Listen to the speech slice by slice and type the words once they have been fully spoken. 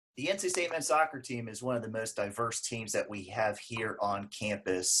The NC State men's soccer team is one of the most diverse teams that we have here on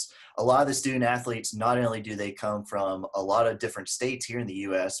campus. A lot of the student athletes, not only do they come from a lot of different states here in the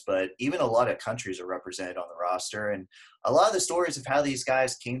U.S., but even a lot of countries are represented on the roster. And a lot of the stories of how these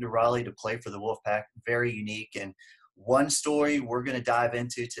guys came to Raleigh to play for the Wolfpack, very unique. And one story we're going to dive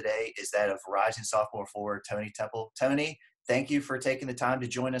into today is that of rising sophomore forward Tonny Temple. Tony, thank you for taking the time to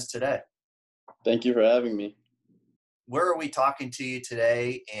join us today. Thank you for having me. Where are we talking to you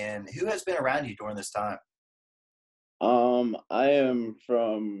today, and who has been around you during this time? I am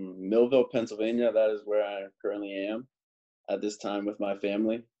from Millville, Pennsylvania. That is where I currently am at this time with my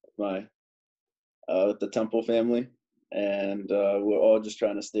family, with the Temple family, and we're all just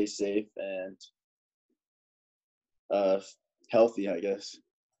trying to stay safe and healthy, I guess.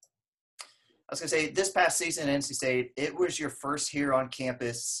 I was going to say, this past season at NC State, it was your first here on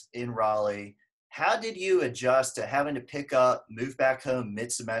campus in Raleigh. How did you adjust to having to pick up, move back home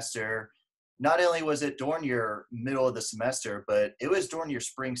mid-semester? Not only was it during your middle of the semester, but it was during your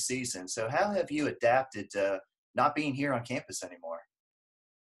spring season. So how have you adapted to not being here on campus anymore?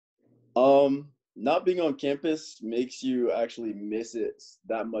 Not being on campus makes you actually miss it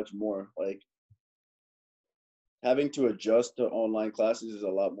that much more. Like, having to adjust to online classes is a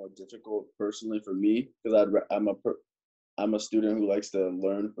lot more difficult personally for me because I'm a student who likes to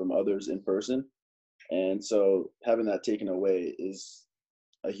learn from others in person. And so having that taken away is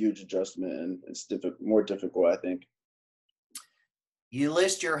a huge adjustment, and it's more difficult, I think. You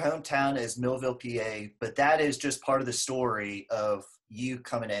list your hometown as Millville, PA, but that is just part of the story of you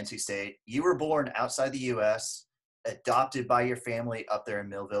coming to NC State. You were born outside the U.S., adopted by your family up there in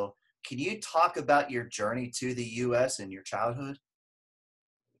Millville. Can you talk about your journey to the U.S. and your childhood?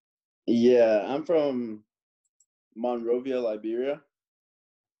 Yeah, I'm from Monrovia, Liberia,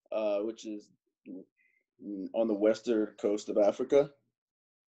 which is on the western coast of Africa.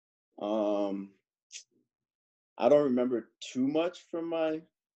 Um, I don't remember too much from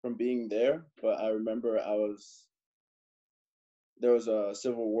being there, but I remember there was a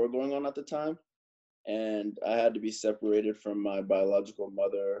civil war going on at the time, and I had to be separated from my biological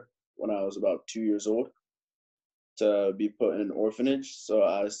mother when I was about 2 years old to be put in an orphanage. So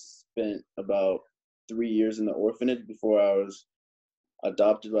I spent about 3 years in the orphanage before I was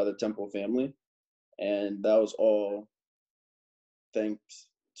adopted by the Temple family, and that was all thanks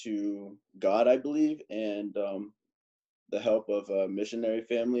to God, I believe, and the help of a missionary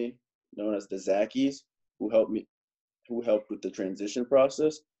family known as the Zackies, who helped with the transition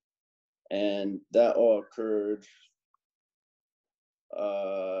process. And that all occurred,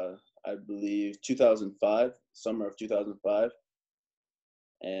 I believe, 2005, summer of 2005.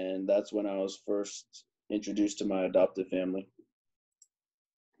 And that's when I was first introduced to my adoptive family.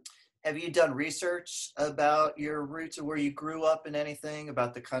 Have you done research about your roots or where you grew up and anything,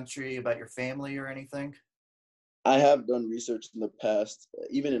 about the country, about your family or anything? I have done research in the past.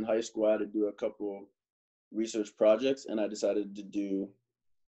 Even in high school, I had to do a couple research projects, and I decided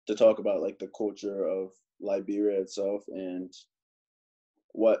to talk about like the culture of Liberia itself and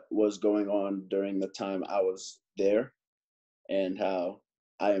what was going on during the time I was there, and how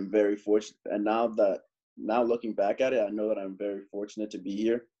I am very fortunate. And now looking back at it, I know that I'm very fortunate to be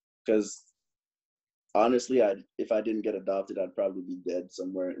here because honestly, if I didn't get adopted, I'd probably be dead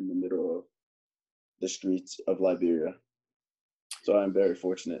somewhere in the middle of the streets of Liberia. So I'm very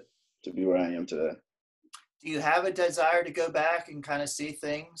fortunate to be where I am today. Do you have a desire to go back and kind of see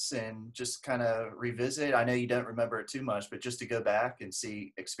things and just kind of revisit? I know you don't remember it too much, but just to go back and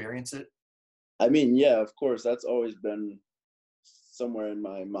experience it? I mean, yeah, of course, that's always been somewhere in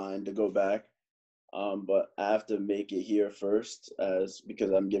my mind to go back. But I have to make it here first,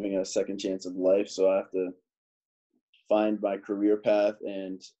 because I'm giving a second chance of life. So I have to find my career path,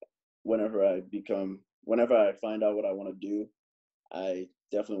 and whenever I find out what I want to do, I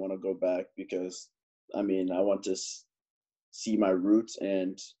definitely want to go back because, I mean, I want to see my roots,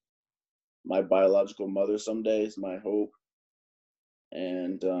 and my biological mother someday is my hope.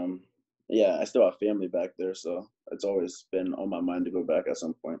 And yeah, I still have family back there, so it's always been on my mind to go back at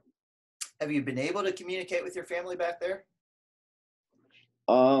some point. Have you been able to communicate with your family back there?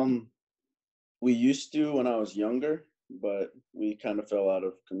 Um, we used to when I was younger, but we kind of fell out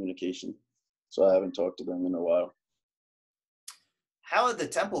of communication, so I haven't talked to them in a while. How had the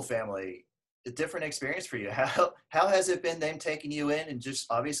Temple family, a different experience for you? How has it been them taking you in and just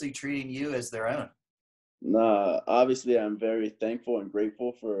obviously treating you as their own? Nah, obviously, I'm very thankful and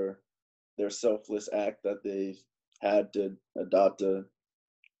grateful for their selfless act that they had to adopt a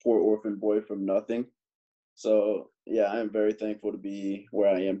poor orphan boy from nothing. So yeah, I am very thankful to be where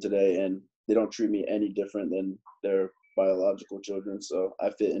I am today, and they don't treat me any different than their biological children, so I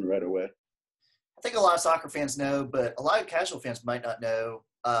fit in right away. I think a lot of soccer fans know, but a lot of casual fans might not know.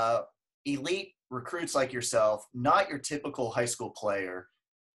 Elite recruits like yourself, not your typical high school player.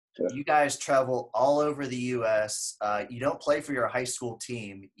 Yeah. You guys travel all over the U.S. You don't play for your high school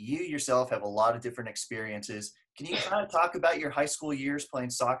team. You yourself have a lot of different experiences. Can you kind of talk about your high school years playing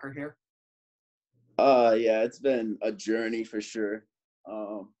soccer here? Yeah, it's been a journey for sure.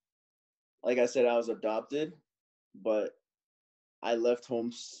 Like I said, I was adopted, but I left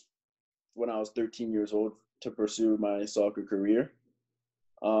home when I was 13 years old to pursue my soccer career.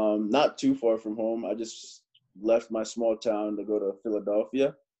 Not too far from home. I just left my small town to go to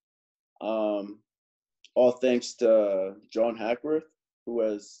Philadelphia. Um, all thanks to John Hackworth, who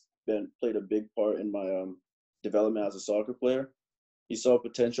has been played a big part in my development as a soccer player. He saw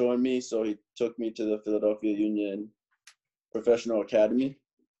potential in me, so he took me to the Philadelphia Union Professional Academy,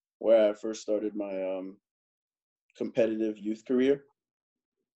 where I first started my competitive youth career.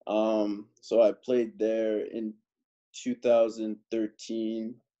 So I played there in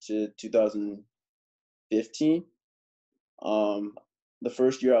 2013 to 2015. The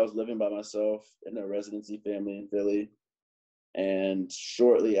first year I was living by myself in a residency family in Philly. And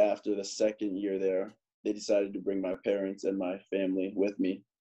shortly after the second year there, they decided to bring my parents and my family with me.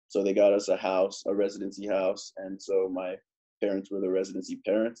 So they got us a house, a residency house. And so my parents were the residency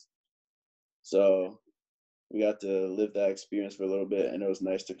parents. So we got to live that experience for a little bit. And it was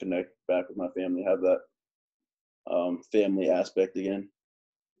nice to connect back with my family, have that family aspect again.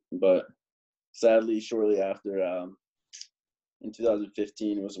 But sadly, shortly after, in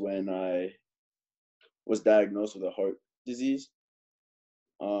 2015 was when I was diagnosed with a heart disease,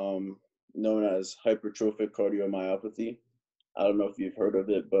 known as hypertrophic cardiomyopathy. I don't know if you've heard of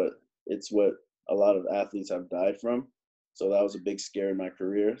it, but it's what a lot of athletes have died from. So that was a big scare in my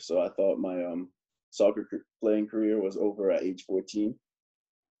career. So I thought my soccer playing career was over at age 14.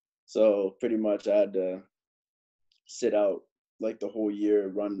 So pretty much I had to sit out like the whole year,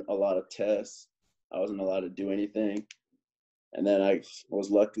 run a lot of tests. I wasn't allowed to do anything. And then I was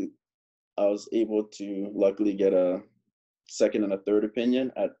able to luckily get a second and a third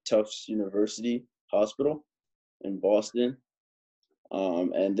opinion at Tufts University Hospital in Boston.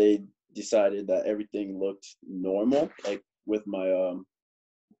 And they decided that everything looked normal, like with my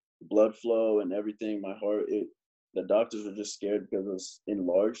blood flow and everything, my heart. The doctors were just scared because it was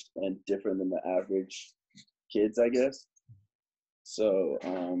enlarged and different than the average kids, I guess. So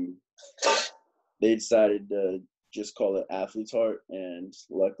they decided to just call it athlete's heart, and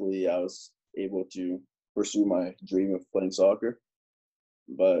luckily I was able to pursue my dream of playing soccer.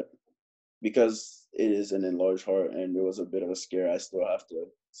 But because it is an enlarged heart and it was a bit of a scare, I still have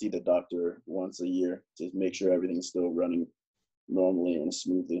to see the doctor once a year to make sure everything's still running normally and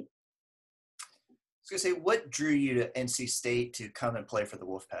smoothly. I was going to say, what drew you to NC State to come and play for the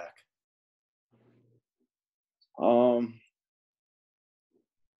Wolfpack?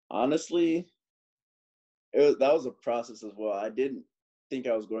 Honestly, that was a process as well. I didn't think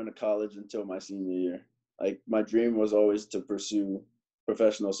I was going to college until my senior year. Like my dream was always to pursue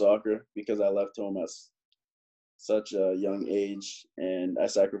professional soccer because I left home at such a young age and I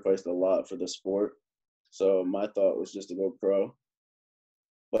sacrificed a lot for the sport. So my thought was just to go pro.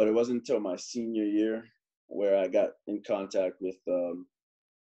 But it wasn't until my senior year where I got in contact with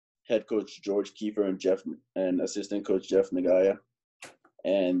head coach George Kiefer and assistant coach Jeff Nagaya,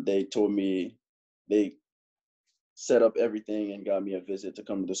 and they told me they set up everything and got me a visit to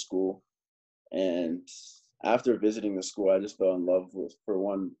come to the school. And after visiting the school, I just fell in love with, for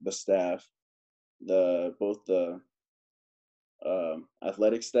one, the staff, both the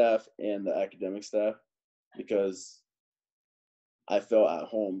athletic staff and the academic staff, because I felt at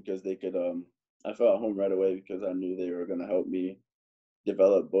home because they could. I felt at home right away because I knew they were going to help me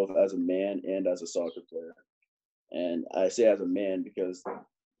develop both as a man and as a soccer player. And I say as a man because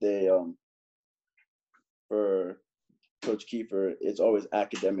they, for Coach Kiefer, it's always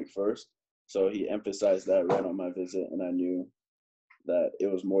academic first. So he emphasized that right on my visit, and I knew that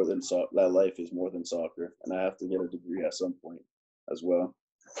it was more than that life is more than soccer, and I have to get a degree at some point as well.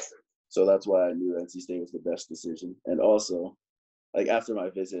 So that's why I knew NC State was the best decision. And also, like after my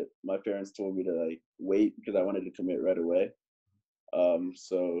visit, my parents told me to like wait because I wanted to commit right away.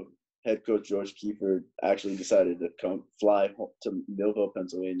 So head coach George Kiefer actually decided to fly to Millville,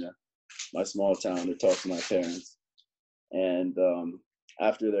 Pennsylvania, my small town, to talk to my parents. And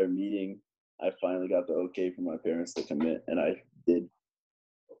after their meeting, I finally got the okay from my parents to commit, and I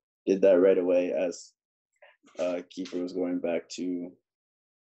did that right away as Kiefer was going back to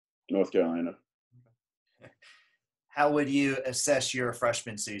North Carolina. How would you assess your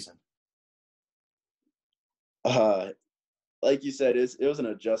freshman season? like you said, it was an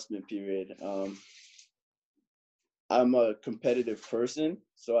adjustment period. I'm a competitive person,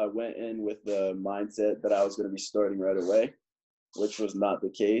 so I went in with the mindset that I was going to be starting right away, which was not the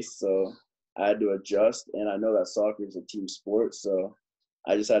case. So I had to adjust, and I know that soccer is a team sport, so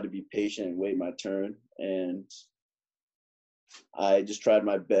I just had to be patient and wait my turn. And I just tried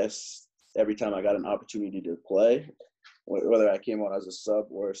my best every time I got an opportunity to play, whether I came on as a sub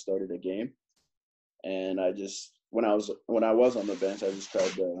or started a game. And I just when I was on the bench, I just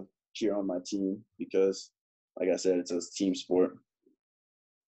tried to cheer on my team because, like I said, it's a team sport.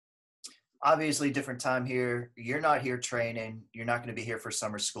 Obviously, different time here. You're not here training. You're not going to be here for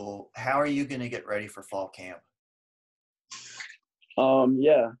summer school. How are you going to get ready for fall camp?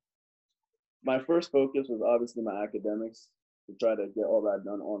 Yeah, my first focus was obviously my academics to try to get all that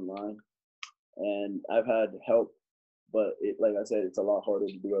done online. And I've had help, but like I said, it's a lot harder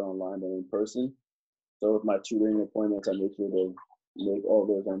to do it online than in person. So with my tutoring appointments, I make sure to make all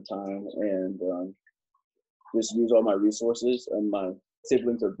those on time and just use all my resources. And my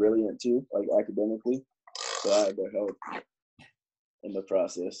siblings are brilliant too, like academically. So I had their help in the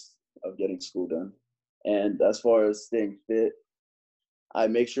process of getting school done. And as far as staying fit, I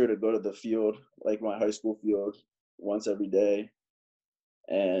make sure to go to the field, like my high school field, once every day.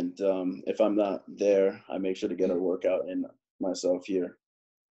 And if I'm not there, I make sure to get a workout in myself here.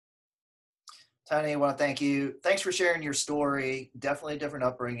 Tony, I want to thank you. Thanks for sharing your story. Definitely a different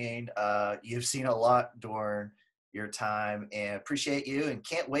upbringing. You've seen a lot during your time, and appreciate you, and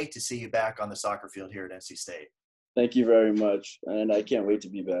can't wait to see you back on the soccer field here at NC State. Thank you very much. And I can't wait to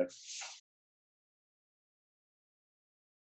be back.